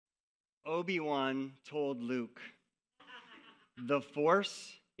Obi-Wan told Luke, "The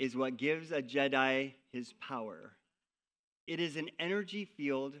Force is what gives a Jedi his power. It is an energy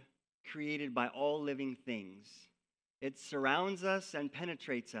field created by all living things. It surrounds us and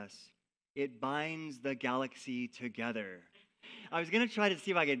penetrates us. It binds the galaxy together." I was gonna try to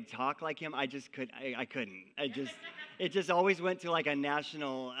see if I could talk like him. I just could. I couldn't. It just always went to like a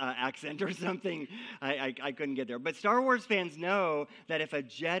national accent or something. I couldn't get there. But Star Wars fans know that if a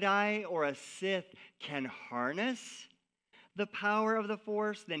Jedi or a Sith can harness the power of the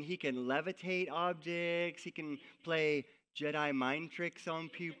Force, then he can levitate objects. He can play Jedi mind tricks on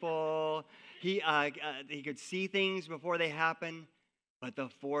people. He could see things before they happen. But the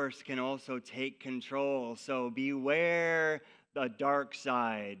Force can also take control. So beware the dark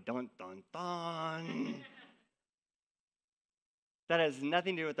side. Dun, dun, dun. That has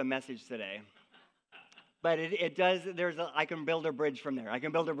nothing to do with the message today. But it does, I can build a bridge from there. I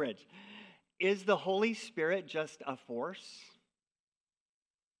can build a bridge. Is the Holy Spirit just a force?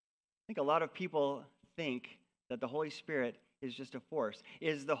 I think a lot of people think that the Holy Spirit is just a force.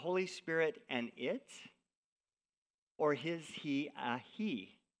 Is the Holy Spirit an it? Or is he a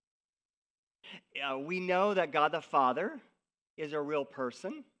he? We know that God the Father is a real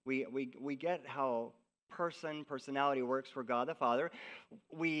person. We get how personality works for God the Father.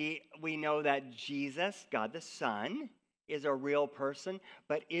 We know that Jesus, God the Son, is a real person.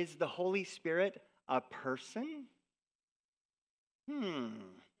 But is the Holy Spirit a person?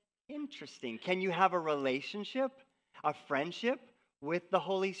 Interesting. Can you have a relationship, a friendship with the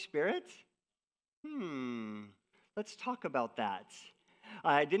Holy Spirit? Let's talk about that.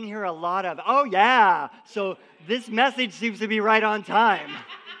 I didn't hear a lot of, oh yeah, so this message seems to be right on time.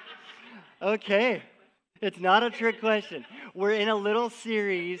 Okay, it's not a trick question. We're in a little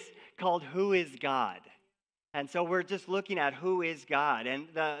series called Who is God? And so we're just looking at who is God. And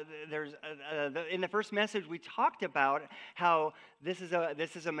in the first message, we talked about how this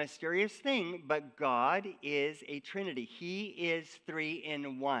is a mysterious thing, but God is a Trinity. He is three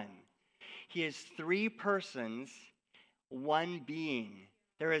in one. He is three persons, one being.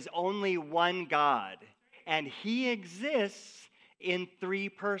 There is only one God, and he exists in three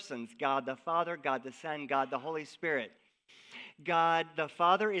persons: God the Father, God the Son, God the Holy Spirit. God the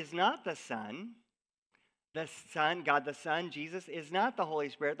Father is not the Son. The Son, God the Son, Jesus, is not the Holy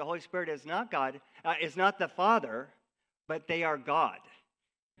Spirit. The Holy Spirit is not God, is not the Father, but they are God.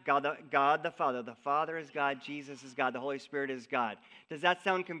 God the Father. The Father is God. Jesus is God. The Holy Spirit is God. Does that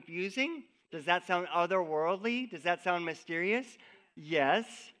sound confusing? Does that sound otherworldly? Does that sound mysterious? Yes,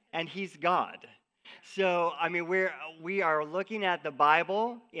 and he's God. So, I mean, we are looking at the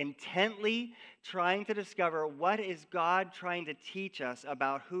Bible intently, trying to discover what is God trying to teach us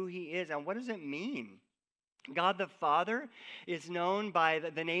about who he is and what does it mean. God the Father is known by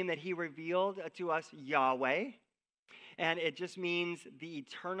the name that he revealed to us, Yahweh. And it just means the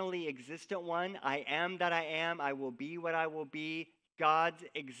eternally existent one. I am that I am. I will be what I will be. God's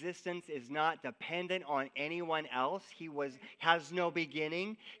existence is not dependent on anyone else. He has no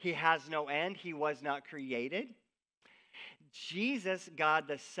beginning. He has no end. He was not created. Jesus, God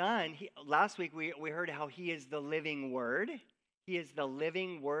the Son, last week we heard how he is the living Word. He is the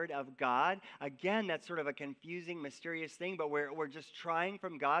living Word of God. Again, that's sort of a confusing, mysterious thing, but we're just trying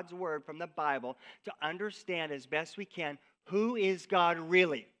from God's Word, from the Bible, to understand as best we can who is God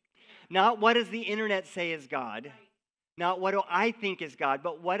really. Not what does the internet say is God, not what do I think is God,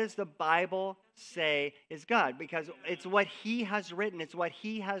 but what does the Bible say is God? Because it's what he has written, it's what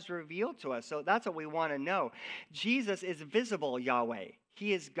he has revealed to us. So that's what we want to know. Jesus is visible Yahweh.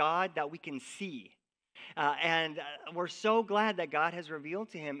 He is God that we can see. And we're so glad that God has revealed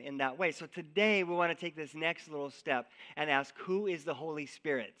to him in that way. So today we want to take this next little step and ask, who is the Holy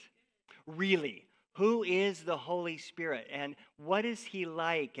Spirit? Really, who is the Holy Spirit? And what is he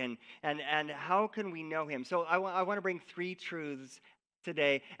like? And how can we know him? So I want to bring three truths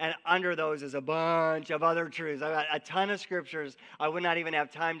today, and under those is a bunch of other truths. I've got a ton of scriptures. I would not even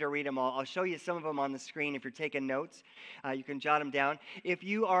have time to read them all. I'll show you some of them on the screen. If you're taking notes, you can jot them down. If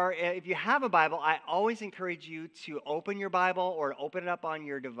you have a Bible, I always encourage you to open your Bible or open it up on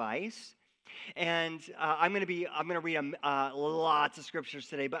your device. And I'm going to read lots of scriptures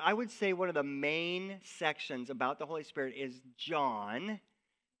today, but I would say one of the main sections about the Holy Spirit is John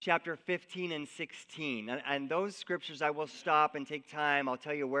chapter 15 and 16. And those scriptures, I will stop and take time. I'll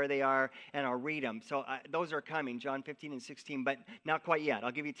tell you where they are, and I'll read them. So those are coming, John 15 and 16, but not quite yet.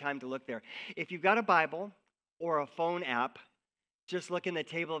 I'll give you time to look there. If you've got a Bible or a phone app, just look in the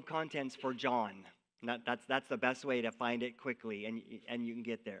table of contents for John. That's the best way to find it quickly, and you can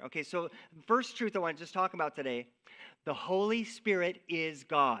get there. Okay, so first truth I want to just talk about today, the Holy Spirit is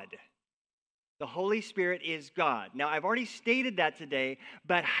God. The Holy Spirit is God. Now, I've already stated that today,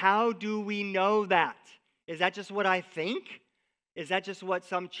 but how do we know that? Is that just what I think? Is that just what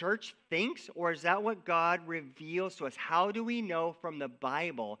some church thinks? Or is that what God reveals to us? How do we know from the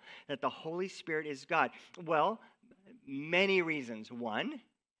Bible that the Holy Spirit is God? Well, many reasons. One,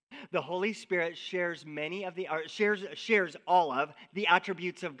 the Holy Spirit shares shares all of the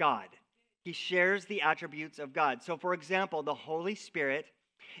attributes of God. He shares the attributes of God. So, for example, the Holy Spirit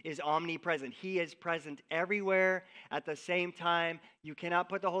is omnipresent. He is present everywhere at the same time. You cannot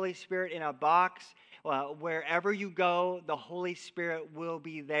put the Holy Spirit in a box. Wherever you go, the Holy Spirit will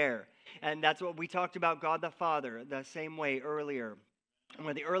be there. And that's what we talked about God the Father the same way earlier. One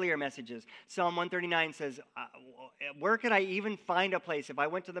of the earlier messages, Psalm 139 says, where could I even find a place? If I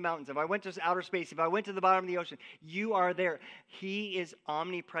went to the mountains, if I went to outer space, if I went to the bottom of the ocean, you are there. He is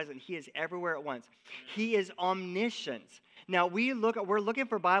omnipresent. He is everywhere at once. He is omniscient. Now, we're looking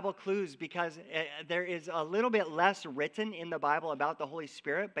for Bible clues because there is a little bit less written in the Bible about the Holy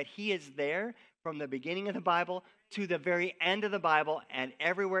Spirit, but He is there from the beginning of the Bible to the very end of the Bible and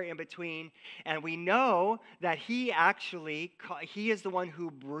everywhere in between. And we know that He is the one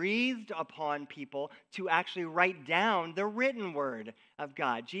who breathed upon people to actually write down the written word of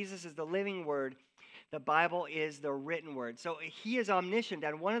God. Jesus is the living word. The Bible is the written word. So He is omniscient.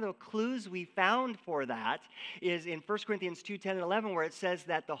 And one of the clues we found for that is in 1 Corinthians 2, 10 and 11, where it says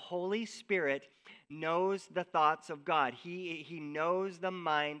that the Holy Spirit knows the thoughts of God. He knows the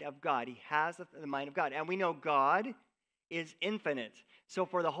mind of God. He has the mind of God. And we know God is infinite. So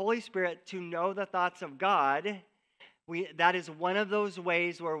for the Holy Spirit to know the thoughts of God, that is one of those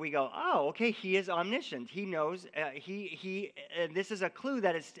ways where we go, oh, okay, He is omniscient. He knows. This is a clue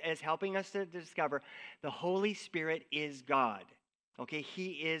that is helping us to discover the Holy Spirit is God. Okay, He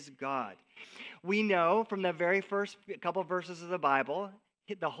is God. We know from the very first couple verses of the Bible,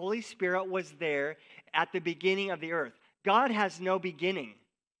 the Holy Spirit was there at the beginning of the earth. God has no beginning.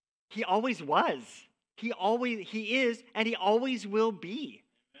 He always was. He is, and He always will be.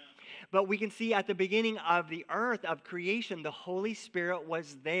 But we can see at the beginning of the earth, of creation, the Holy Spirit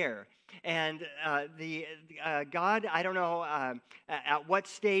was there. And God, I don't know at what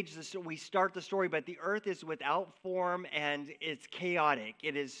stage we start the story, but the earth is without form and it's chaotic.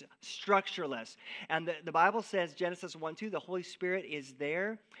 It is structureless. And the Bible says, Genesis 1:2, the Holy Spirit is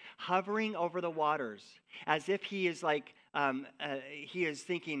there hovering over the waters as if He is like, He is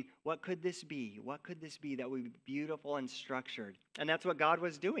thinking, what could this be? What could this be that would be beautiful and structured? And that's what God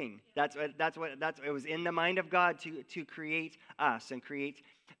was doing. It was in the mind of God to create us and create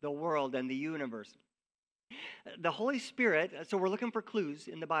the world and the universe. The Holy Spirit, so we're looking for clues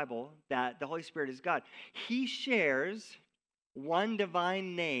in the Bible that the Holy Spirit is God. He shares one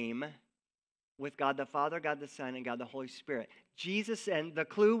divine name with God the Father, God the Son, and God the Holy Spirit. Jesus, and the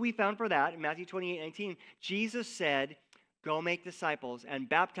clue we found for that in Matthew 28:19, Jesus said, go make disciples and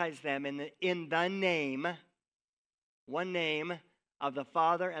baptize them in the name, one name of the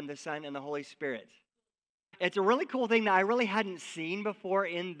Father and the Son and the Holy Spirit. It's a really cool thing that I really hadn't seen before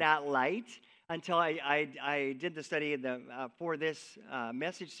in that light until I did the study for this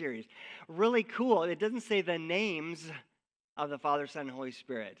message series. Really cool. It doesn't say the names of the Father, Son, and Holy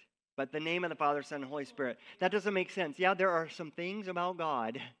Spirit, but the name of the Father, Son, and Holy Spirit. That doesn't make sense. Yeah, there are some things about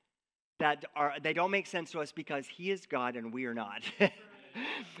God that they don't make sense to us because He is God and we are not.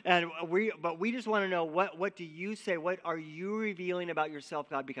 But we just want to know, what do you say? What are you revealing about yourself,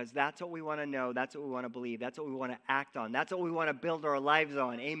 God? Because that's what we want to know. That's what we want to believe. That's what we want to act on. That's what we want to build our lives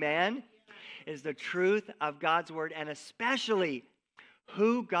on. Amen? Is the truth of God's word, and especially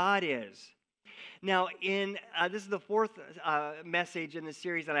who God is. Now, this is the fourth message in the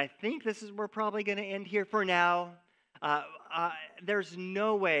series, and I think we're probably going to end here for now. There's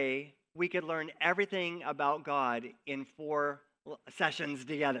no way we could learn everything about God in 4 sessions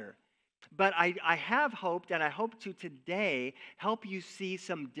together. But I have hoped, and I hope to today help you see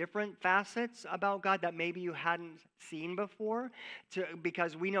some different facets about God that maybe you hadn't seen before.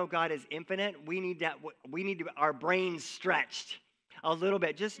 Because we know God is infinite, we need our brains stretched a little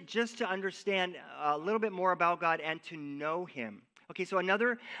bit just to understand a little bit more about God and to know Him. Okay, so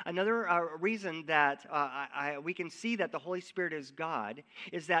another reason that we can see that the Holy Spirit is God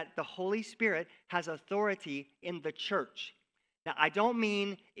is that the Holy Spirit has authority in the church. Now, I don't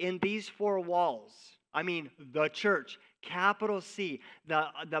mean in these 4 walls. I mean the church, capital C,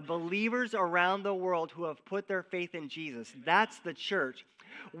 the believers around the world who have put their faith in Jesus. That's the church.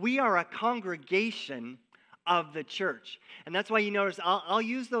 We are a congregation of the church. And that's why you notice I'll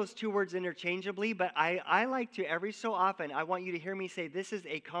use those 2 words interchangeably, but I like to, every so often, I want you to hear me say this is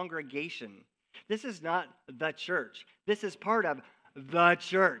a congregation. This is not the church. This is part of The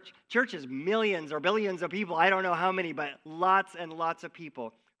church. Church is millions or billions of people. I don't know how many, but lots and lots of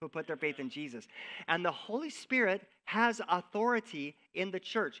people who put their faith in Jesus. And the Holy Spirit has authority in the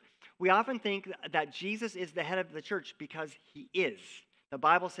church. We often think that Jesus is the head of the church because he is. The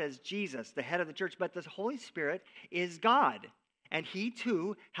Bible says Jesus, the head of the church, but the Holy Spirit is God. And he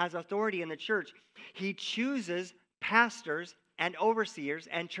too has authority in the church. He chooses pastors and overseers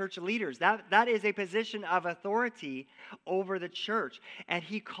and church leaders. That is a position of authority over the church. And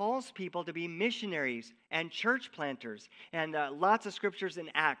he calls people to be missionaries and church planters. And lots of scriptures in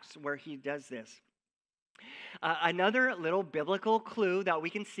Acts where he does this. Another little biblical clue that we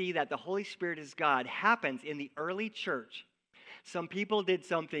can see that the Holy Spirit is God happens in the early church. Some people did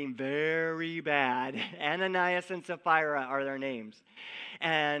something very bad. Ananias and Sapphira are their names.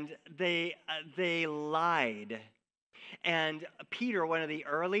 And they lied. And Peter, one of the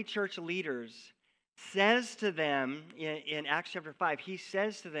early church leaders, says to them in Acts chapter 5, he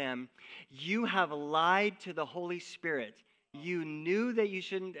says to them, you have lied to the Holy Spirit. You knew that you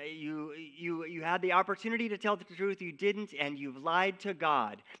shouldn't, you had the opportunity to tell the truth, you didn't, and you've lied to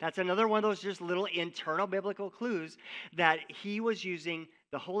God. That's another one of those just little internal biblical clues that he was using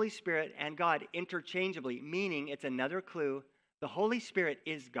the Holy Spirit and God interchangeably, meaning it's another clue. The Holy Spirit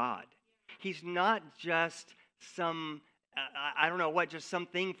is God. He's not just some, I don't know what, just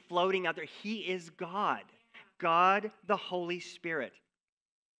something floating out there. He is God. God, the Holy Spirit.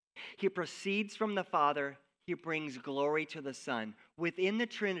 He proceeds from the Father. He brings glory to the Son. Within the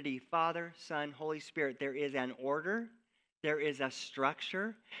Trinity, Father, Son, Holy Spirit, there is an order, there is a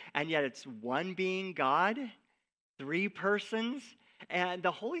structure, and yet it's one being God, three persons. And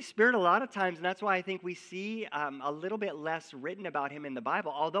the Holy Spirit, a lot of times, and that's why I think we see a little bit less written about him in the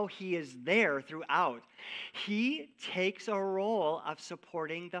Bible, although he is there throughout, he takes a role of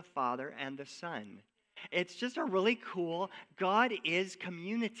supporting the Father and the Son. It's just a really cool, God is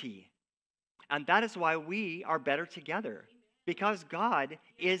community. And that is why we are better together. Because God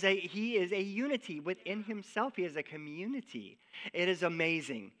is he is a unity within himself. He is a community. It is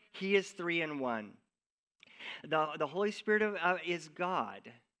amazing. He is 3 in 1. The Holy Spirit is God.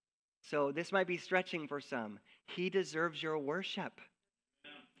 So this might be stretching for some. He deserves your worship.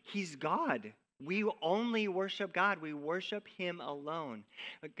 He's God. We only worship God. We worship him alone.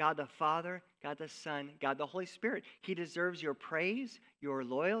 God the Father, God the Son, God the Holy Spirit. He deserves your praise, your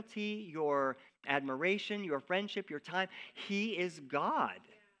loyalty, your admiration, your friendship, your time. He is God.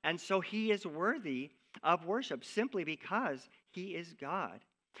 And so he is worthy of worship simply because he is God.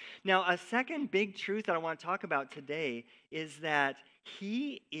 Now, a second big truth that I want to talk about today is that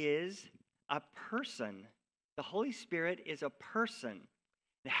he is a person. The Holy Spirit is a person.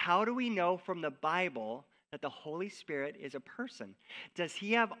 How do we know from the Bible that the Holy Spirit is a person? Does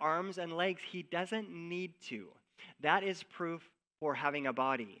he have arms and legs? He doesn't need to. That is proof for having a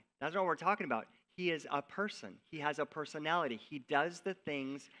body. That's not what we're talking about. He is a person. He has a personality. He does the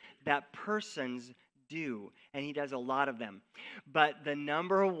things that persons do, and he does a lot of them. But the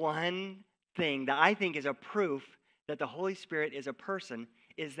number one thing that I think is a proof that the Holy Spirit is a person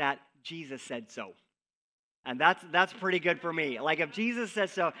is that Jesus said so. And that's pretty good for me. Like if Jesus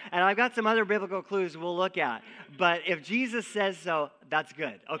says so, and I've got some other biblical clues we'll look at, but if Jesus says so, that's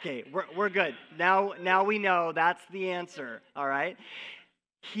good. Okay, we're good. Now we know that's the answer, all right?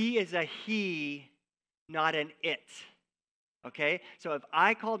 He is a he, not an it. Okay? So if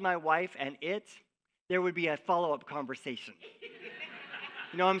I called my wife an it, there would be a follow-up conversation.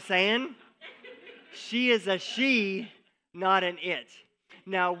 You know what I'm saying? She is a she, not an it.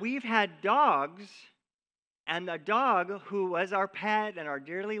 Now, we've had dogs, and the dog who was our pet and our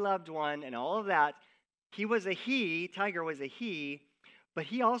dearly loved one and all of that, he was a he, Tiger was a he, but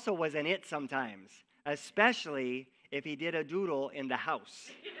he also was an it sometimes, especially if he did a doodle in the house.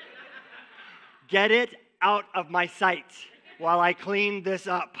 Get it out of my sight while I clean this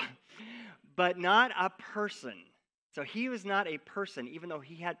up. But not a person. So he was not a person, even though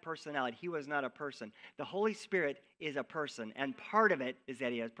he had personality. He was not a person. The Holy Spirit is a person, and part of it is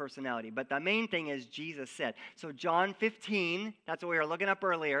that he has personality. But the main thing is Jesus said. So John 15, that's what we were looking up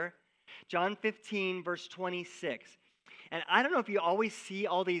earlier. John 15, verse 26. And I don't know if you always see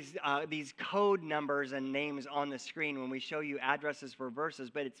all these code numbers and names on the screen when we show you addresses for verses,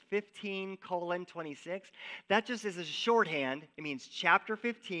 but it's 15:26. That just is a shorthand. It means chapter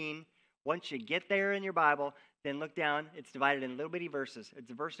 15. Once you get there in your Bible, then look down. It's divided in little bitty verses. It's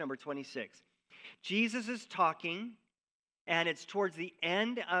verse number 26. Jesus is talking, and it's towards the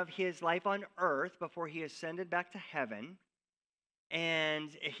end of his life on earth before he ascended back to heaven, and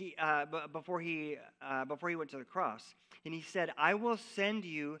before he went to the cross. And he said, "I will send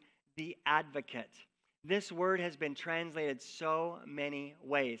you the advocate." This word has been translated so many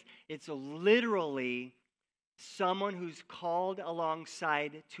ways. It's literally someone who's called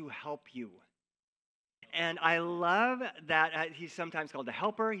alongside to help you. And I love that he's sometimes called the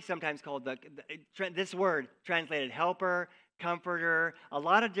helper. He's sometimes called this word translated helper, comforter, a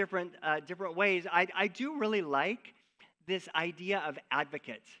lot of different ways. I do really like this idea of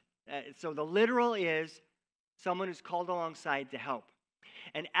advocate. So the literal is someone who's called alongside to help.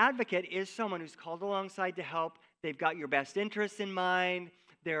 An advocate is someone who's called alongside to help. They've got your best interests in mind.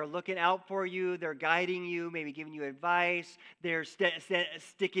 They're looking out for you. They're guiding you, maybe giving you advice. They're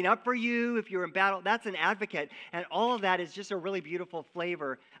sticking up for you if you're in battle. That's an advocate. And all of that is just a really beautiful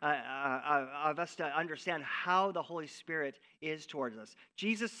flavor of us to understand how the Holy Spirit is towards us.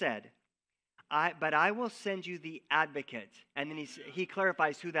 Jesus said, but I will send you the advocate. And then he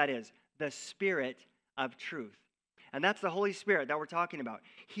clarifies who that is, the Spirit of truth. And that's the Holy Spirit that we're talking about.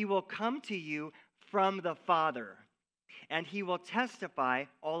 He will come to you from the Father, and he will testify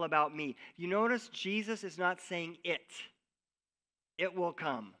all about me. You notice Jesus is not saying it. It will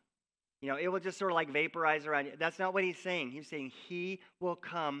come. It will just sort of like vaporize around you. That's not what he's saying. He's saying he will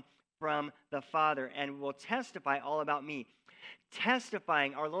come from the Father and will testify all about me.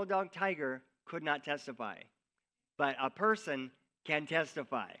 Testifying, our little dog Tiger could not testify, but a person can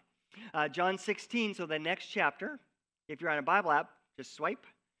testify. John 16, so the next chapter, if you're on a Bible app, just swipe,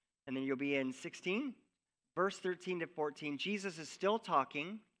 and then you'll be in 16, verse 13 to 14. Jesus is still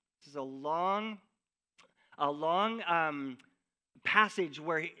talking. This is a long passage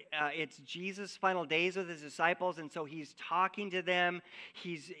where it's Jesus' final days with his disciples, and so he's talking to them.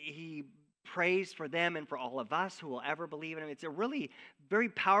 He prays for them and for all of us who will ever believe in him. It's a really very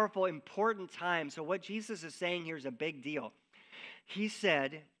powerful, important time. So what Jesus is saying here is a big deal. He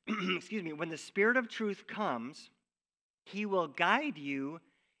said, when the Spirit of truth comes, he will guide you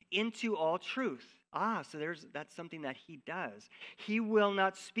into all truth. So that's something that he does. He will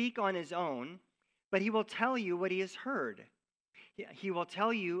not speak on his own, but he will tell you what he has heard. He will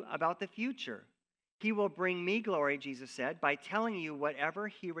tell you about the future. He will bring me glory, Jesus said, by telling you whatever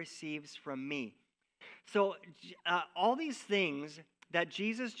he receives from me. So all these things that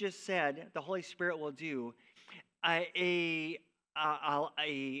Jesus just said the Holy Spirit will do, a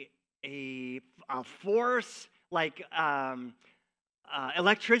force like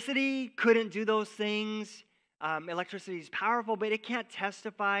electricity couldn't do those things. Electricity is powerful, but it can't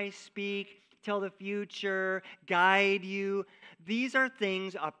testify, speak, tell the future, guide you. These are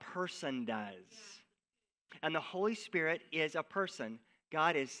things a person does. And the Holy Spirit is a person.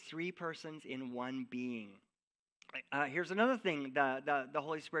 God is three persons in one being. Here's another thing the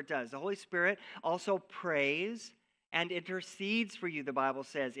Holy Spirit does. The Holy Spirit also prays and intercedes for you, the Bible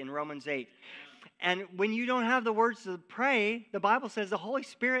says in Romans 8. And when you don't have the words to pray, the Bible says the Holy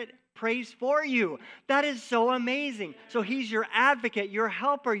Spirit prays for you. That is so amazing. So he's your advocate, your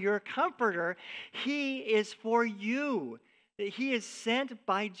helper, your comforter. He is for you. He is sent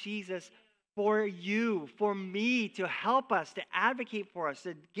by Jesus for you, for me, to help us, to advocate for us,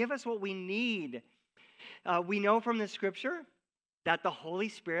 to give us what we need. We know from the Scripture that the Holy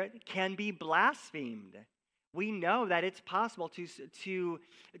Spirit can be blasphemed. We know that it's possible to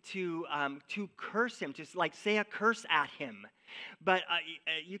curse him, to like say a curse at him. But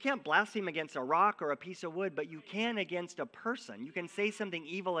you can't blaspheme against a rock or a piece of wood, but you can against a person. You can say something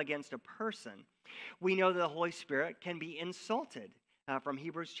evil against a person. We know that the Holy Spirit can be insulted. From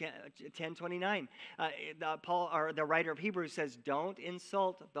Hebrews 10:29, Paul, or the writer of Hebrews, says, "Don't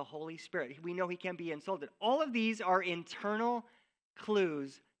insult the Holy Spirit." We know he can be insulted. All of these are internal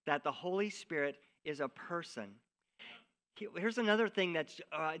clues that the Holy Spirit is a person. Here's another thing that's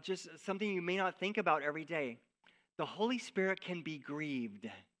just something you may not think about every day. The Holy Spirit can be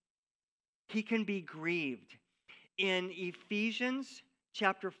grieved. He can be grieved. In Ephesians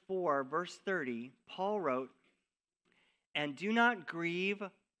chapter 4, verse 30, Paul wrote, "And do not grieve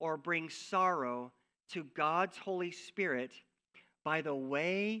or bring sorrow to God's Holy Spirit by the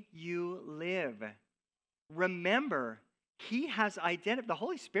way you live. Remember, the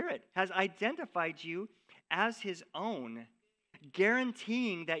Holy Spirit has identified you as his own,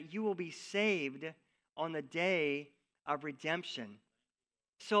 guaranteeing that you will be saved on the day of redemption."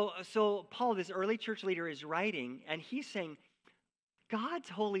 So Paul, this early church leader, is writing, and he's saying, God's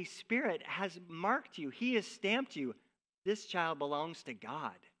Holy Spirit has marked you. He has stamped you. This child belongs to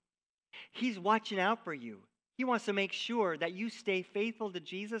God. He's watching out for you. He wants to make sure that you stay faithful to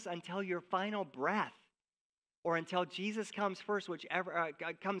Jesus until your final breath, or until Jesus comes first,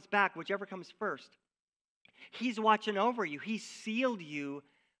 comes back, whichever comes first. He's watching over you. He sealed you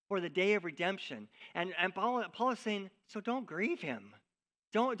for the day of redemption. And Paul is saying, so don't grieve him.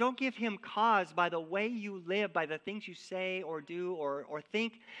 Don't give him cause by the way you live, by the things you say or do or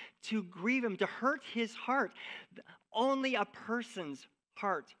think to grieve him, to hurt his heart. Only a person's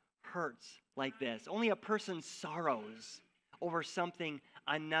heart hurts like this. Only a person sorrows over something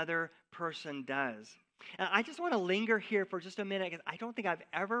another person does. And I just want to linger here for just a minute because I don't think I've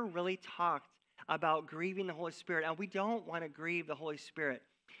ever really talked about grieving the Holy Spirit, and we don't want to grieve the Holy Spirit.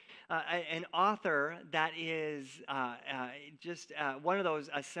 An author that is just one of those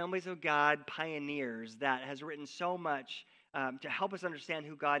Assemblies of God pioneers that has written so much to help us understand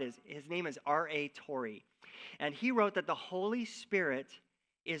who God is. His name is R.A. Torrey. And he wrote that the Holy Spirit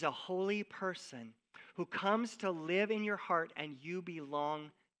is a holy person who comes to live in your heart and you belong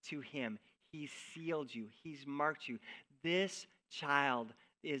to him. He sealed you. He's marked you. This child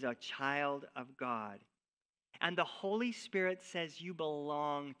is a child of God. And the Holy Spirit says you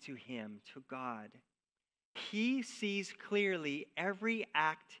belong to him, to God. He sees clearly every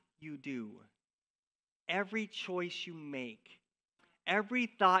act you do, every choice you make, every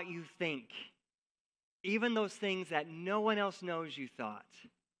thought you think, even those things that no one else knows you thought.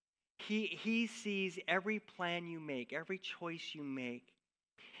 He sees every plan you make, every choice you make,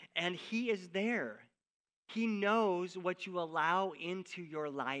 and he is there. He knows what you allow into your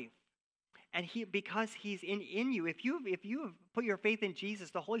life. And because he's in you, if you have put your faith in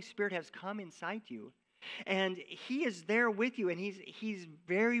Jesus, the Holy Spirit has come inside you. And he is there with you, and he's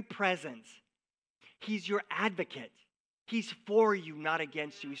very present. He's your advocate. He's for you, not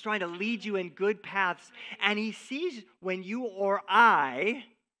against you. He's trying to lead you in good paths. And he sees when you or I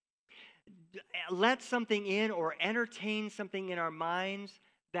let something in or entertain something in our minds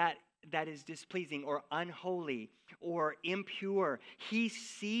that is displeasing or unholy or impure. He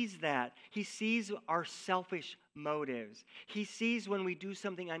sees that. He sees our selfish motives. He sees when we do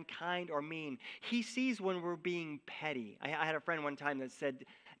something unkind or mean. He sees when we're being petty. I had a friend one time that said,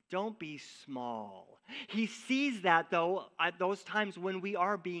 don't be small. He sees that, though, at those times when we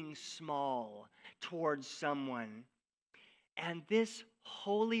are being small towards someone. And this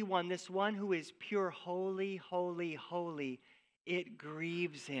Holy One, this one who is pure, holy, holy, holy, it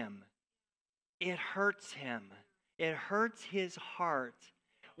grieves him. It hurts him. It hurts his heart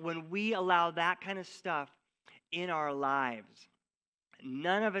when we allow that kind of stuff in our lives.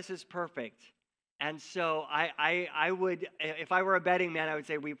 None of us is perfect. And so I would, if I were a betting man, I would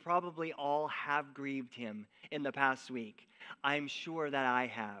say we probably all have grieved him in the past week. I'm sure that I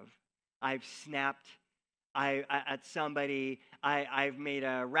have. I've snapped at somebody. I've made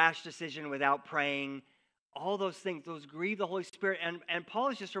a rash decision without praying. All those things, those grieve the Holy Spirit. And Paul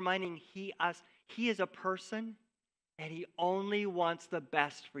is just reminding us, he is a person, and he only wants the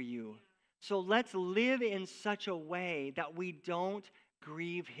best for you. So let's live in such a way that we don't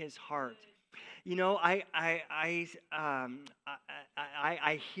grieve his heart. You know, I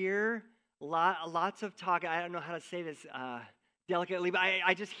hear lots of talk. I don't know how to say this delicately, but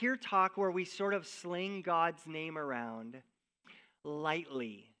I just hear talk where we sort of sling God's name around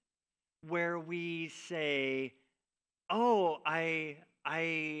lightly, where we say, "Oh, I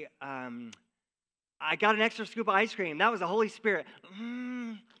got an extra scoop of ice cream. That was the Holy Spirit."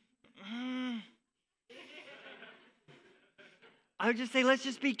 I would just say, let's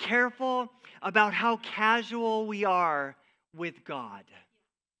just be careful about how casual we are with God.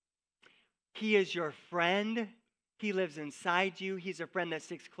 He is your friend. He lives inside you. He's a friend that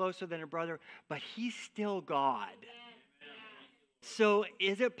sticks closer than a brother, but he's still God. So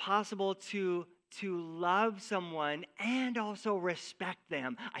is it possible to love someone and also respect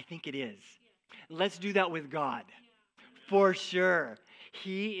them? I think it is. Let's do that with God. For sure.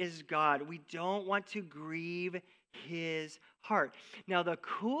 He is God. We don't want to grieve his heart. Now, the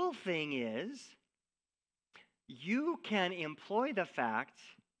cool thing is, you can employ the fact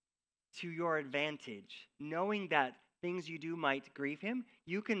to your advantage. Knowing that things you do might grieve him,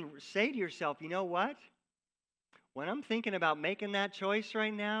 you can say to yourself, you know what? When I'm thinking about making that choice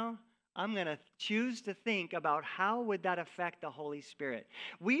right now, I'm going to choose to think about how would that affect the Holy Spirit.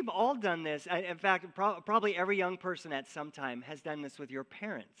 We've all done this. In fact, probably every young person at some time has done this with your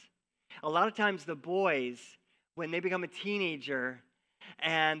parents. A lot of times the boys, when they become a teenager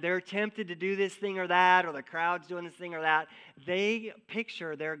and they're tempted to do this thing or that, or the crowd's doing this thing or that, they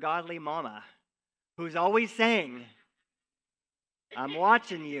picture their godly mama who's always saying, "I'm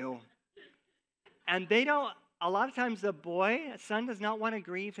watching you." And they don't, a lot of times the son does not want to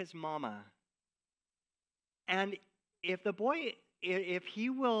grieve his mama. And if the boy, if he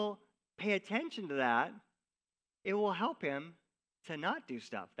will pay attention to that, it will help him to not do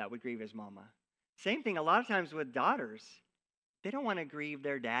stuff that would grieve his mama. Same thing a lot of times with daughters. They don't want to grieve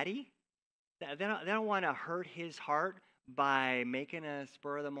their daddy. They don't want to hurt his heart by making a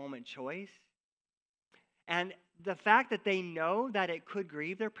spur-of-the-moment choice. And the fact that they know that it could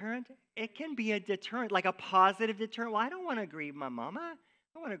grieve their parent, it can be a deterrent, like a positive deterrent. Well, I don't want to grieve my mama.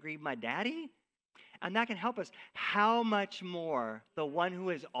 I want to grieve my daddy. And that can help us. How much more the one who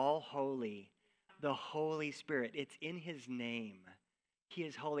is all holy, the Holy Spirit, it's in his name. He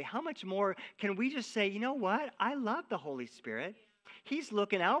is holy. How much more can we just say, you know what? I love the Holy Spirit. He's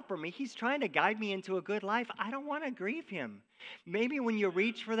looking out for me. He's trying to guide me into a good life. I don't want to grieve him. Maybe when you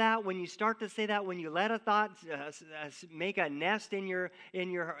reach for that, when you start to say that, when you let a thought make a nest in your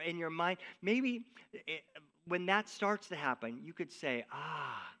mind, maybe when that starts to happen, you could say,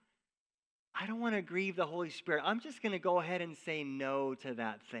 I don't want to grieve the Holy Spirit. I'm just going to go ahead and say no to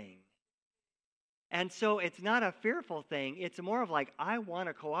that thing. And so it's not a fearful thing. It's more of like, I want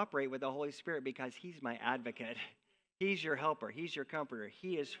to cooperate with the Holy Spirit because he's my advocate. He's your helper. He's your comforter.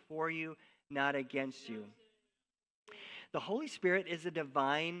 He is for you, not against you. The Holy Spirit is a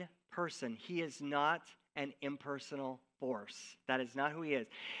divine person. He is not an impersonal force. That is not who he is.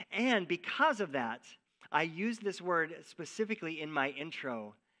 And because of that, I use this word specifically in my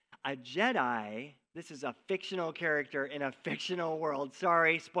intro. A Jedi, this is a fictional character in a fictional world.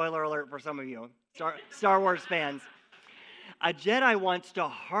 Sorry, spoiler alert for some of you, Star Wars fans. A Jedi wants to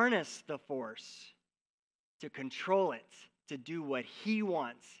harness the Force, to control it, to do what he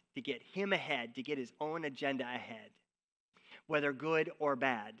wants, to get him ahead, to get his own agenda ahead, whether good or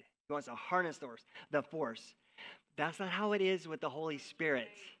bad. He wants to harness the Force. That's not how it is with the Holy Spirit.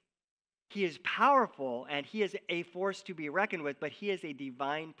 He is powerful, and he is a force to be reckoned with, but he is a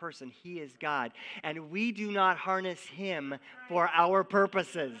divine person. He is God, and we do not harness him for our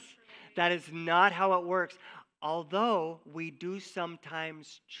purposes. That is not how it works, although we do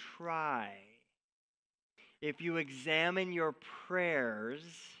sometimes try. If you examine your prayers,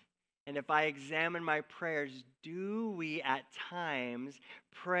 and if I examine my prayers, do we at times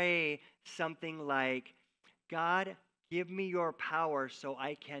pray something like, God, give me your power so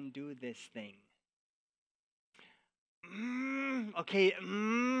I can do this thing?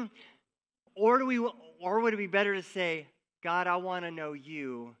 Or would it be better to say, God, I want to know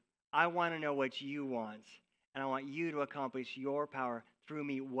you. I want to know what you want. And I want you to accomplish your power through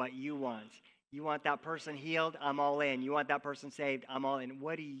me, what you want. You want that person healed? I'm all in. You want that person saved? I'm all in.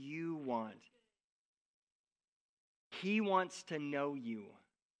 What do you want? He wants to know you.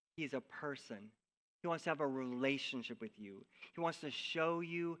 He's a person. He wants to have a relationship with you. He wants to show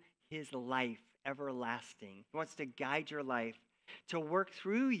you his life, everlasting. He wants to guide your life, to work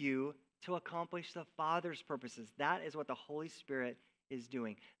through you to accomplish the Father's purposes. That is what the Holy Spirit is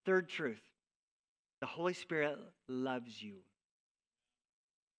doing. Third truth, the Holy Spirit loves you.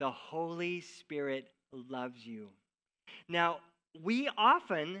 The Holy Spirit loves you. Now, we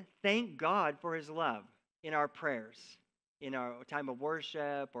often thank God for his love in our prayers, in our time of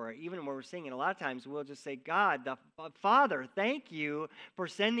worship, or even when we're singing. A lot of times we'll just say, God, the Father, thank you for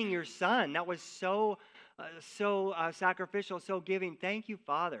sending your Son. That was so sacrificial, so giving. Thank you,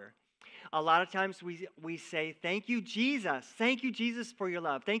 Father. A lot of times we say, thank you, Jesus. Thank you, Jesus, for your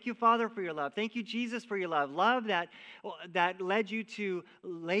love. Thank you, Father, for your love. Thank you, Jesus, for your love. Love that led you to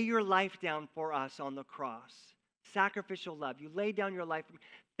lay your life down for us on the cross. Sacrificial love. You laid down your life.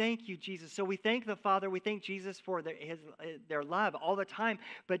 Thank you, Jesus. So we thank the Father. We thank Jesus for their love all the time.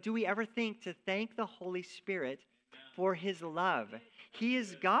 But do we ever think to thank the Holy Spirit for his love? He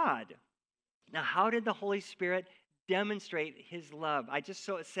is God. Now, how did the Holy Spirit demonstrate his love? I just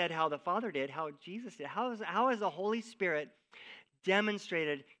said how the Father did, how Jesus did. How has the Holy Spirit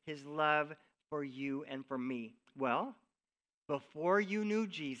demonstrated his love for you and for me? Well, before you knew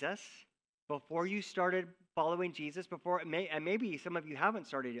Jesus, before you started following Jesus, and maybe some of you haven't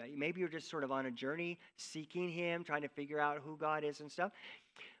started yet. Maybe you're just sort of on a journey seeking him, trying to figure out who God is and stuff.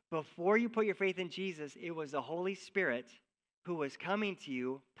 Before you put your faith in Jesus, it was the Holy Spirit who was coming to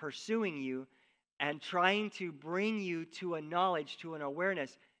you, pursuing you, and trying to bring you to a knowledge, to an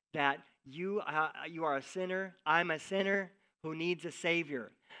awareness that you are a sinner, I'm a sinner who needs a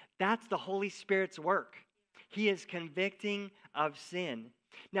Savior. That's the Holy Spirit's work. He is convicting of sin.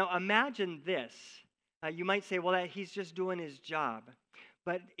 Now imagine this. You might say, well, he's just doing his job.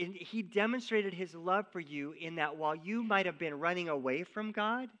 But he demonstrated his love for you in that while you might have been running away from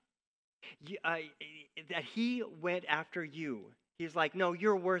God, that he went after you. He's like, no,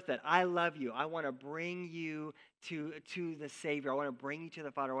 you're worth it. I love you. I want to bring you to the Savior. I want to bring you to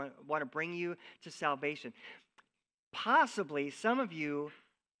the Father. I want to bring you to salvation. Possibly some of you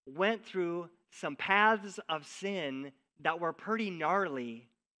went through some paths of sin that were pretty gnarly,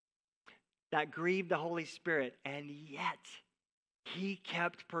 that grieved the Holy Spirit, and yet He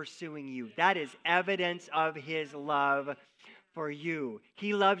kept pursuing you. That is evidence of his love for you.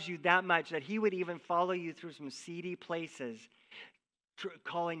 He loves you that much that he would even follow you through some seedy places,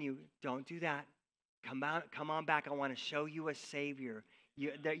 calling you, don't do that. Come on back. I want to show you a Savior.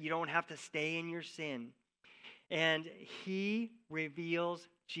 That you don't have to stay in your sin. And he reveals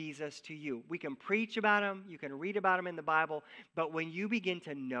Jesus to you. We can preach about him. You can read about him in the Bible. But when you begin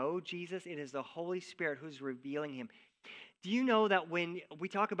to know Jesus, it is the Holy Spirit who's revealing him. Do you know that when we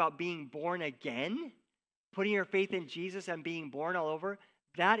talk about being born again, putting your faith in Jesus and being born all over,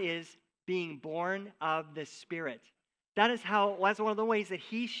 that is being born of the Spirit. That's one of the ways that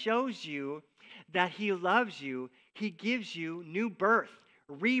he shows you that he loves you. He gives you new birth,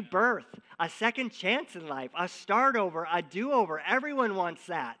 rebirth, a second chance in life, a start over, a do-over. Everyone wants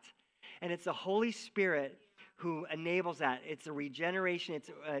that. And it's the Holy Spirit who enables that. It's a regeneration.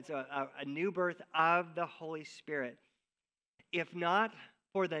 It's a new birth of the Holy Spirit. If not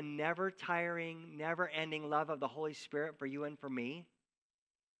for the never-tiring, never-ending love of the Holy Spirit for you and for me,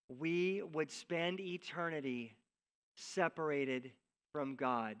 we would spend eternity separated from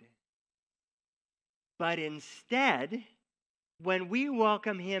God. But instead, when we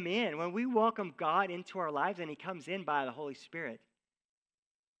welcome him in, when we welcome God into our lives and he comes in by the Holy Spirit,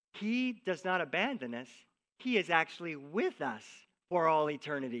 he does not abandon us. He is actually with us for all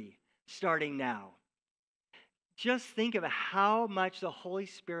eternity, starting now. Just think of how much the Holy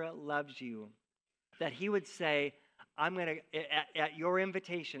Spirit loves you, that he would say, at your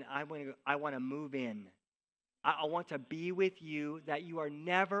invitation, I want to move in. I want to be with you, that you are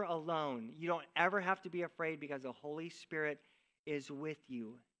never alone. You don't ever have to be afraid because the Holy Spirit is with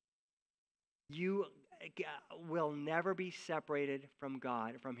you. You will never be separated from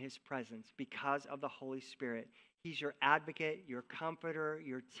God, from his presence, because of the Holy Spirit. He's your advocate, your comforter,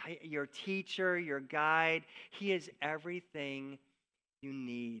 your teacher, your guide. He is everything you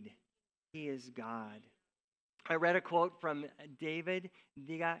need. He is God. I read a quote from David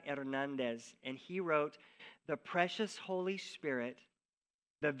Diga Hernandez, and he wrote, "The precious Holy Spirit,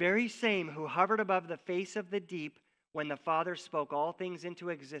 the very same who hovered above the face of the deep when the Father spoke all things into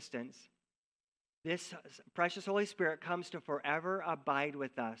existence, this precious Holy Spirit comes to forever abide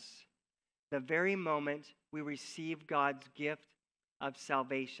with us, the very moment we receive God's gift of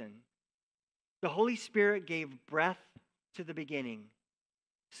salvation. The Holy Spirit gave breath to the beginning,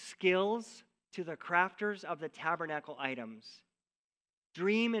 skills to the crafters of the tabernacle items,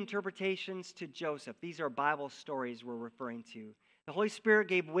 dream interpretations to Joseph." These are Bible stories we're referring to. The Holy Spirit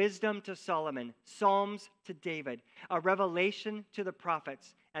gave wisdom to Solomon, psalms to David, a revelation to the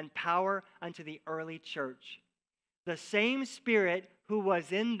prophets, and power unto the early church. The same Spirit who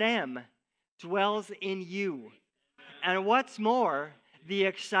was in them dwells in you. And what's more, the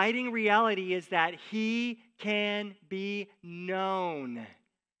exciting reality is that he can be known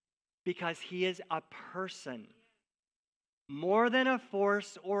because he is a person. More than a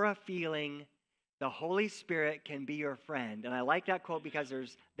force or a feeling, the Holy Spirit can be your friend. And I like that quote because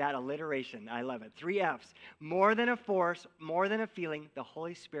there's that alliteration. I love it. 3 F's. More than a force, more than a feeling, the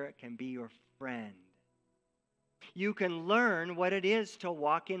Holy Spirit can be your friend. You can learn what it is to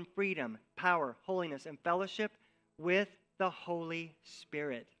walk in freedom, power, holiness, and fellowship with the Holy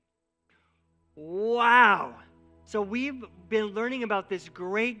Spirit. Wow! So we've been learning about this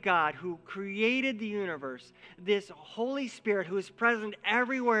great God who created the universe, this Holy Spirit who is present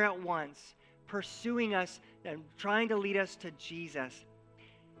everywhere at once, pursuing us and trying to lead us to Jesus.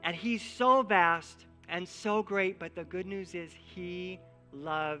 And he's so vast and so great, but the good news is he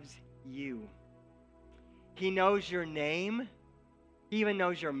loves you. He knows your name. He even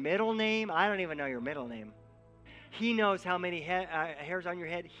knows your middle name. I don't even know your middle name. He knows how many hairs on your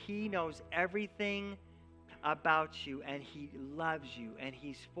head. He knows everything about you, and he loves you, and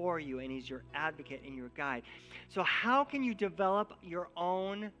he's for you, and he's your advocate and your guide. So how can you develop your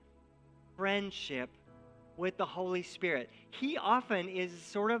own friendship with the Holy Spirit? He often is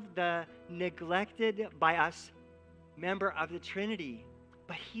sort of the neglected by us member of the Trinity,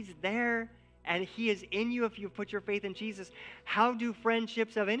 but he's there, and he is in you if you put your faith in Jesus. How do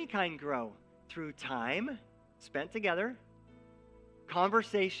friendships of any kind grow? Through time spent together,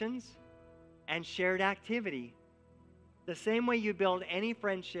 conversations, and shared activity. The same way you build any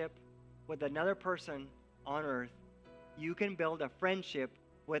friendship with another person on earth, you can build a friendship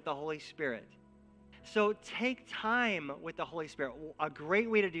with the Holy Spirit. So take time with the Holy Spirit. A great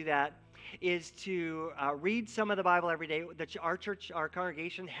way to do that is to read some of the Bible every day. Our church, our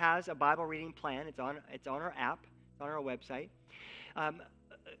congregation has a Bible reading plan. It's on our app. It's on our website.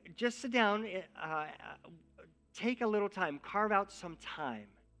 Just sit down, take a little time, carve out some time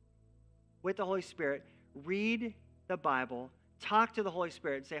with the Holy Spirit. Read the Bible. Talk to the Holy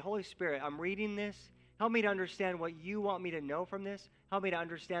Spirit and say, Holy Spirit, I'm reading this. Help me to understand what you want me to know from this. Help me to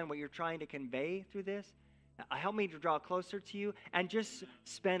understand what you're trying to convey through this. Help me to draw closer to you, and just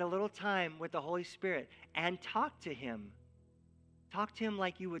spend a little time with the Holy Spirit and talk to him. Talk to him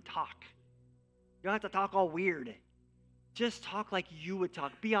like you would talk. You don't have to talk all weird. Just talk like you would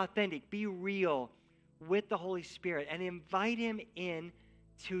talk. Be authentic. Be real with the Holy Spirit and invite him in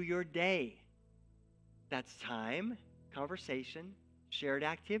to your day. That's time, conversation, shared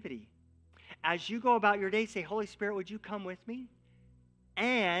activity. As you go about your day, say, Holy Spirit, would you come with me?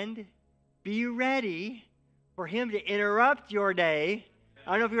 And be ready for him to interrupt your day.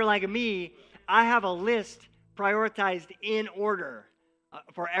 I don't know if you're like me. I have a list prioritized in order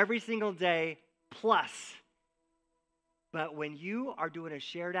for every single day plus. But when you are doing a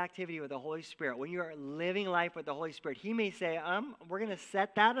shared activity with the Holy Spirit, when you're living life with the Holy Spirit, he may say, we're going to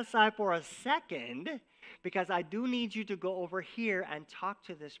set that aside for a second because I do need you to go over here and talk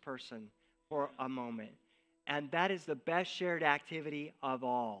to this person for a moment. And that is the best shared activity of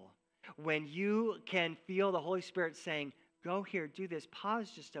all. When you can feel the Holy Spirit saying, go here, do this,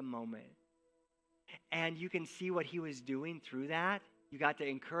 pause just a moment. And you can see what he was doing through that. You got to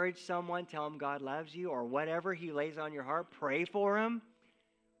encourage someone, tell them God loves you, or whatever he lays on your heart, pray for him.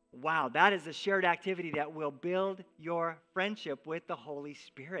 Wow, that is a shared activity that will build your friendship with the Holy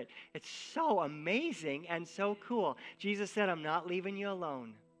Spirit. It's so amazing and so cool. Jesus said, I'm not leaving you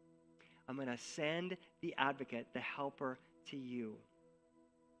alone. I'm going to send the advocate, the helper, to you.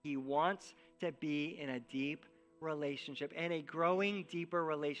 He wants to be in a deep relationship and a growing deeper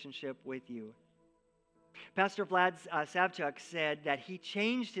relationship with you. Pastor Vlad Savchuk said that he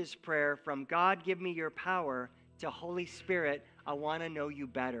changed his prayer from God, give me your power, to Holy Spirit, I want to know you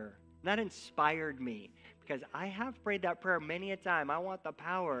better. And that inspired me because I have prayed that prayer many a time. I want the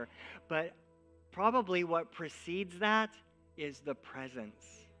power. But probably what precedes that is the presence.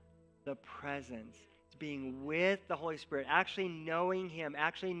 The presence. It's being with the Holy Spirit, actually knowing him,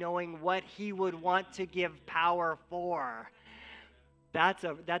 actually knowing what he would want to give power for. That's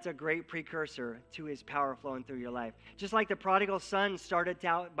a great precursor to his power flowing through your life. Just like the prodigal son started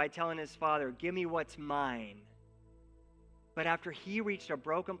out by telling his father, give me what's mine. But after he reached a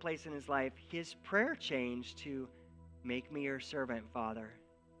broken place in his life, his prayer changed to, make me your servant, Father.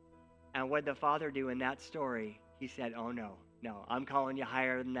 And what did the father do in that story? He said, oh no, I'm calling you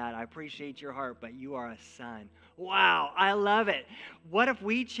higher than that. I appreciate your heart, but you are a son. Wow, I love it. What if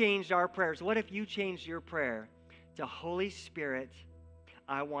we changed our prayers? What if you changed your prayer to Holy Spirit,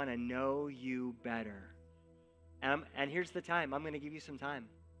 I want to know you better. And here's the time. I'm going to give you some time.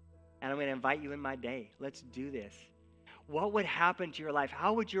 And I'm going to invite you in my day. Let's do this. What would happen to your life?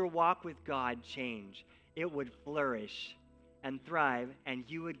 How would your walk with God change? It would flourish and thrive, and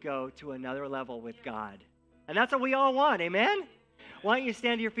you would go to another level with God. And that's what we all want, amen? Why don't you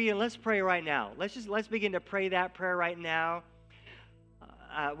stand to your feet and let's pray right now. Let's begin to pray that prayer right now.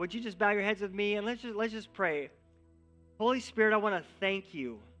 Would you just bow your heads with me and let's just pray. Holy Spirit, I want to thank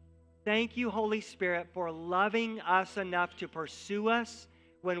you. Thank you, Holy Spirit, for loving us enough to pursue us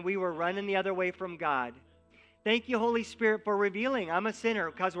when we were running the other way from God. Thank you, Holy Spirit, for revealing I'm a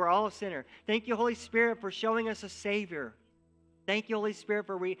sinner because we're all a sinner. Thank you, Holy Spirit, for showing us a Savior. Thank you, Holy Spirit,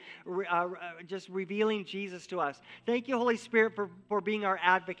 for just revealing Jesus to us. Thank you, Holy Spirit, for being our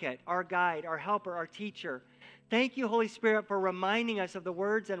advocate, our guide, our helper, our teacher. Thank you, Holy Spirit, for reminding us of the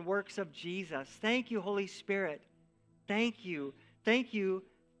words and works of Jesus. Thank you, Holy Spirit. Thank you, thank you,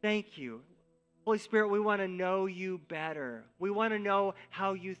 thank you. Holy Spirit, we want to know you better. We want to know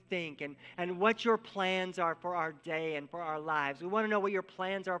how you think and what your plans are for our day and for our lives. We want to know what your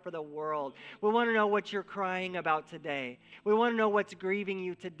plans are for the world. We want to know what you're crying about today. We want to know what's grieving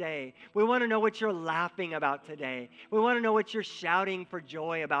you today. We want to know what you're laughing about today. We want to know what you're shouting for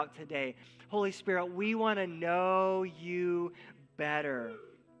joy about today. Holy Spirit, we want to know you better.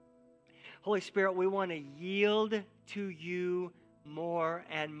 Holy Spirit, we want to yield to you more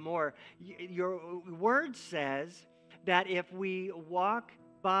and more. Your word says that if we walk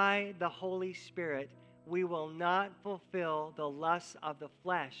by the Holy Spirit, we will not fulfill the lusts of the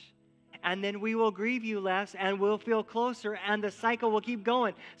flesh. And then we will grieve you less and we'll feel closer and the cycle will keep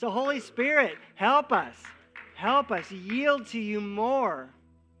going. So Holy Spirit, help us. Help us yield to you more.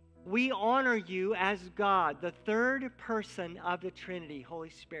 We honor you as God, the third person of the Trinity, Holy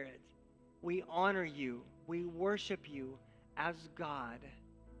Spirit. We honor you. We worship you as God.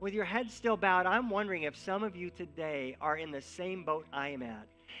 With your head still bowed, I'm wondering if some of you today are in the same boat I am at.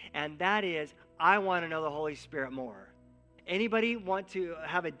 And that is, I want to know the Holy Spirit more. Anybody want to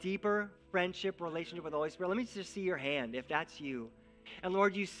have a deeper friendship relationship with the Holy Spirit? Let me just see your hand if that's you. And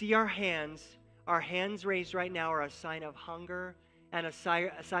Lord, you see our hands. Our hands raised right now are a sign of hunger and a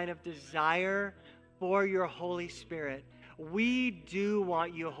sign of desire for your Holy Spirit. We do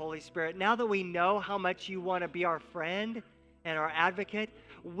want you, Holy Spirit. Now that we know how much you want to be our friend and our advocate,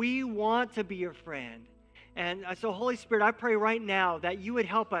 we want to be your friend. And so, Holy Spirit, I pray right now that you would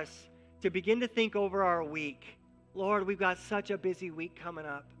help us to begin to think over our week. Lord, we've got such a busy week coming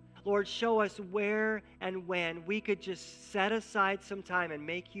up. Lord, show us where and when we could just set aside some time and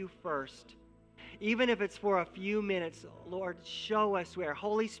make you first. Even if it's for a few minutes, Lord, show us where.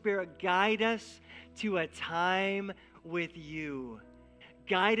 Holy Spirit, guide us to a time with you.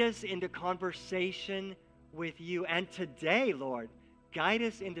 Guide us into conversation with you. And today, Lord, guide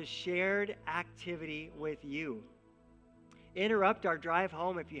us into shared activity with you. Interrupt our drive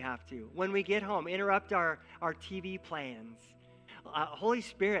home if you have to. When we get home, interrupt our TV plans. Holy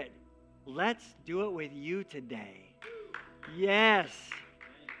Spirit, let's do it with you today. Yes.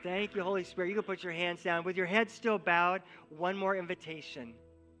 Thank you, Holy Spirit. You can put your hands down. With your head still bowed, one more invitation.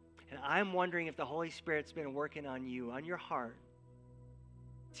 And I'm wondering if the Holy Spirit's been working on you, on your heart,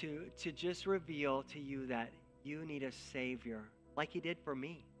 to just reveal to you that you need a Savior, like He did for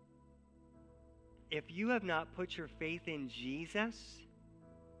me. If you have not put your faith in Jesus,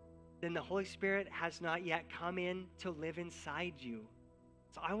 then the Holy Spirit has not yet come in to live inside you.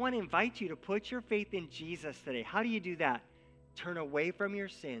 So I want to invite you to put your faith in Jesus today. How do you do that? Turn away from your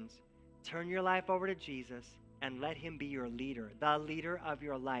sins, turn your life over to Jesus, and let Him be your leader, the leader of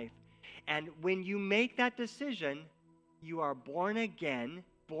your life. And when you make that decision, you are born again,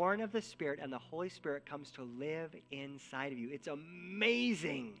 born of the Spirit, and the Holy Spirit comes to live inside of you. It's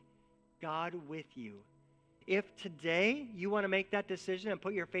amazing. God with you. If today you want to make that decision and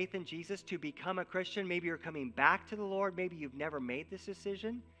put your faith in Jesus to become a Christian, maybe you're coming back to the Lord, maybe you've never made this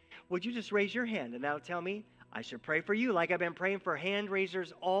decision, would you just raise your hand and that'll tell me I should pray for you, like I've been praying for hand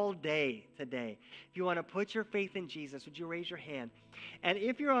raisers all day today. If you want to put your faith in Jesus, would you raise your hand? And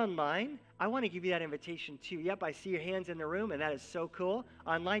if you're online, I want to give you that invitation too. Yep, I see your hands in the room, and that is so cool.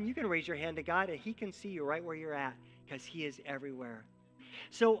 Online, you can raise your hand to God, and He can see you right where you're at because He is everywhere.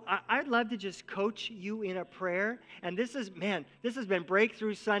 So I'd love to just coach you in a prayer. And this has been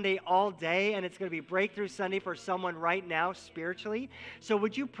Breakthrough Sunday all day, and it's going to be Breakthrough Sunday for someone right now spiritually. So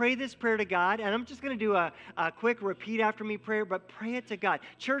would you pray this prayer to God? And I'm just going to do a quick repeat after me prayer, but pray it to God.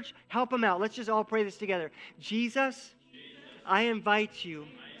 Church, help them out. Let's just all pray this together. Jesus, I invite you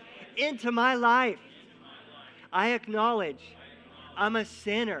into my life. I acknowledge I'm a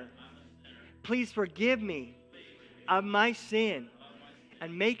sinner. Please forgive me of my sin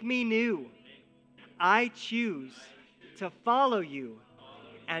and make me new. I choose to follow you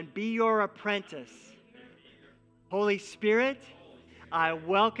and be your apprentice. Holy Spirit, I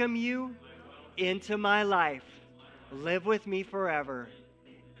welcome you into my life. Live with me forever.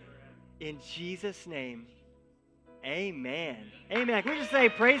 In Jesus' name, amen. Amen. Can we just say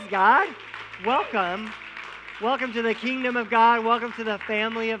praise God? Welcome. Welcome to the kingdom of God. Welcome to the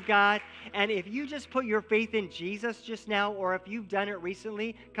family of God. And if you just put your faith in Jesus just now, or if you've done it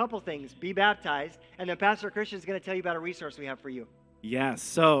recently, a couple things. Be baptized. And then Pastor Christian is going to tell you about a resource we have for you. Yes.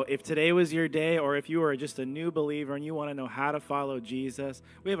 So if today was your day, or if you are just a new believer and you want to know how to follow Jesus,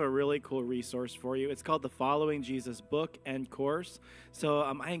 we have a really cool resource for you. It's called the Following Jesus book and course. So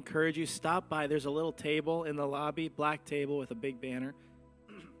I encourage you, stop by. There's a little table in the lobby, black table with a big banner.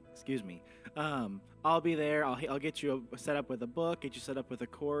 Excuse me. I'll be there. I'll get you set up with a book, get you set up with a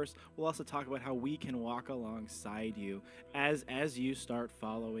course. We'll also talk about how we can walk alongside you as you start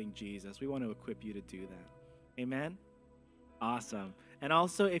following Jesus. We want to equip you to do that. Amen? Awesome. And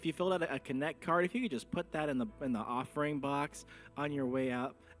also, if you filled out a Connect card, if you could just put that in the offering box on your way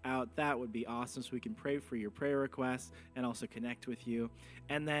out, that would be awesome, so we can pray for your prayer requests and also connect with you.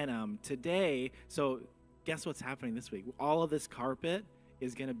 And then today, so guess what's happening this week? All of this carpet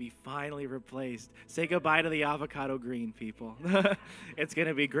is going to be finally replaced. Say goodbye to the avocado green, people. It's going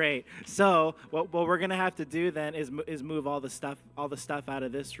to be great. So what we're going to have to do then is move all the stuff out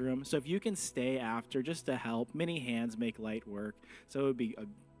of this room. So if you can stay after just to help, many hands make light work. So it would be a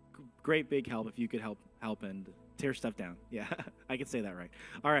great big help if you could help and tear stuff down. Yeah, I can say that right.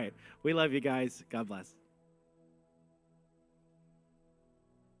 All right. We love you guys. God bless.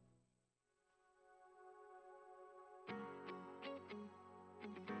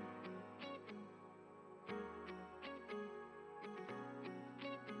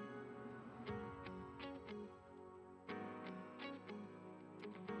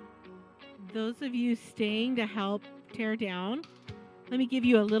 Those of you staying to help tear down, let me give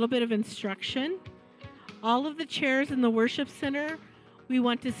you a little bit of instruction. All of the chairs in the worship center, we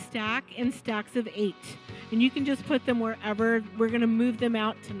want to stack in stacks of 8. And you can just put them wherever. We're going to move them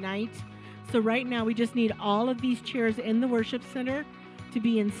out tonight So right now we just need all of these chairs in the worship center to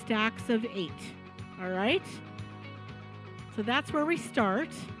be in stacks of 8. All right? So that's where we start.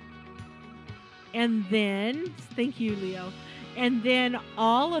 And then, thank you, Leo. And then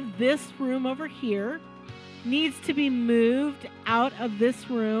all of this room over here needs to be moved out of this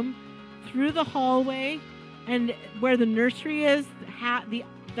room through the hallway, and where the nursery is,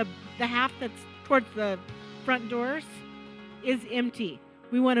 the half that's towards the front doors is empty.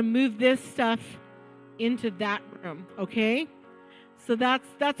 We want to move this stuff into that room, okay? So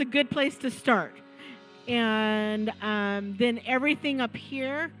that's a good place to start. And then everything up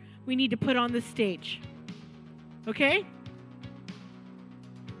here we need to put on the stage. Okay?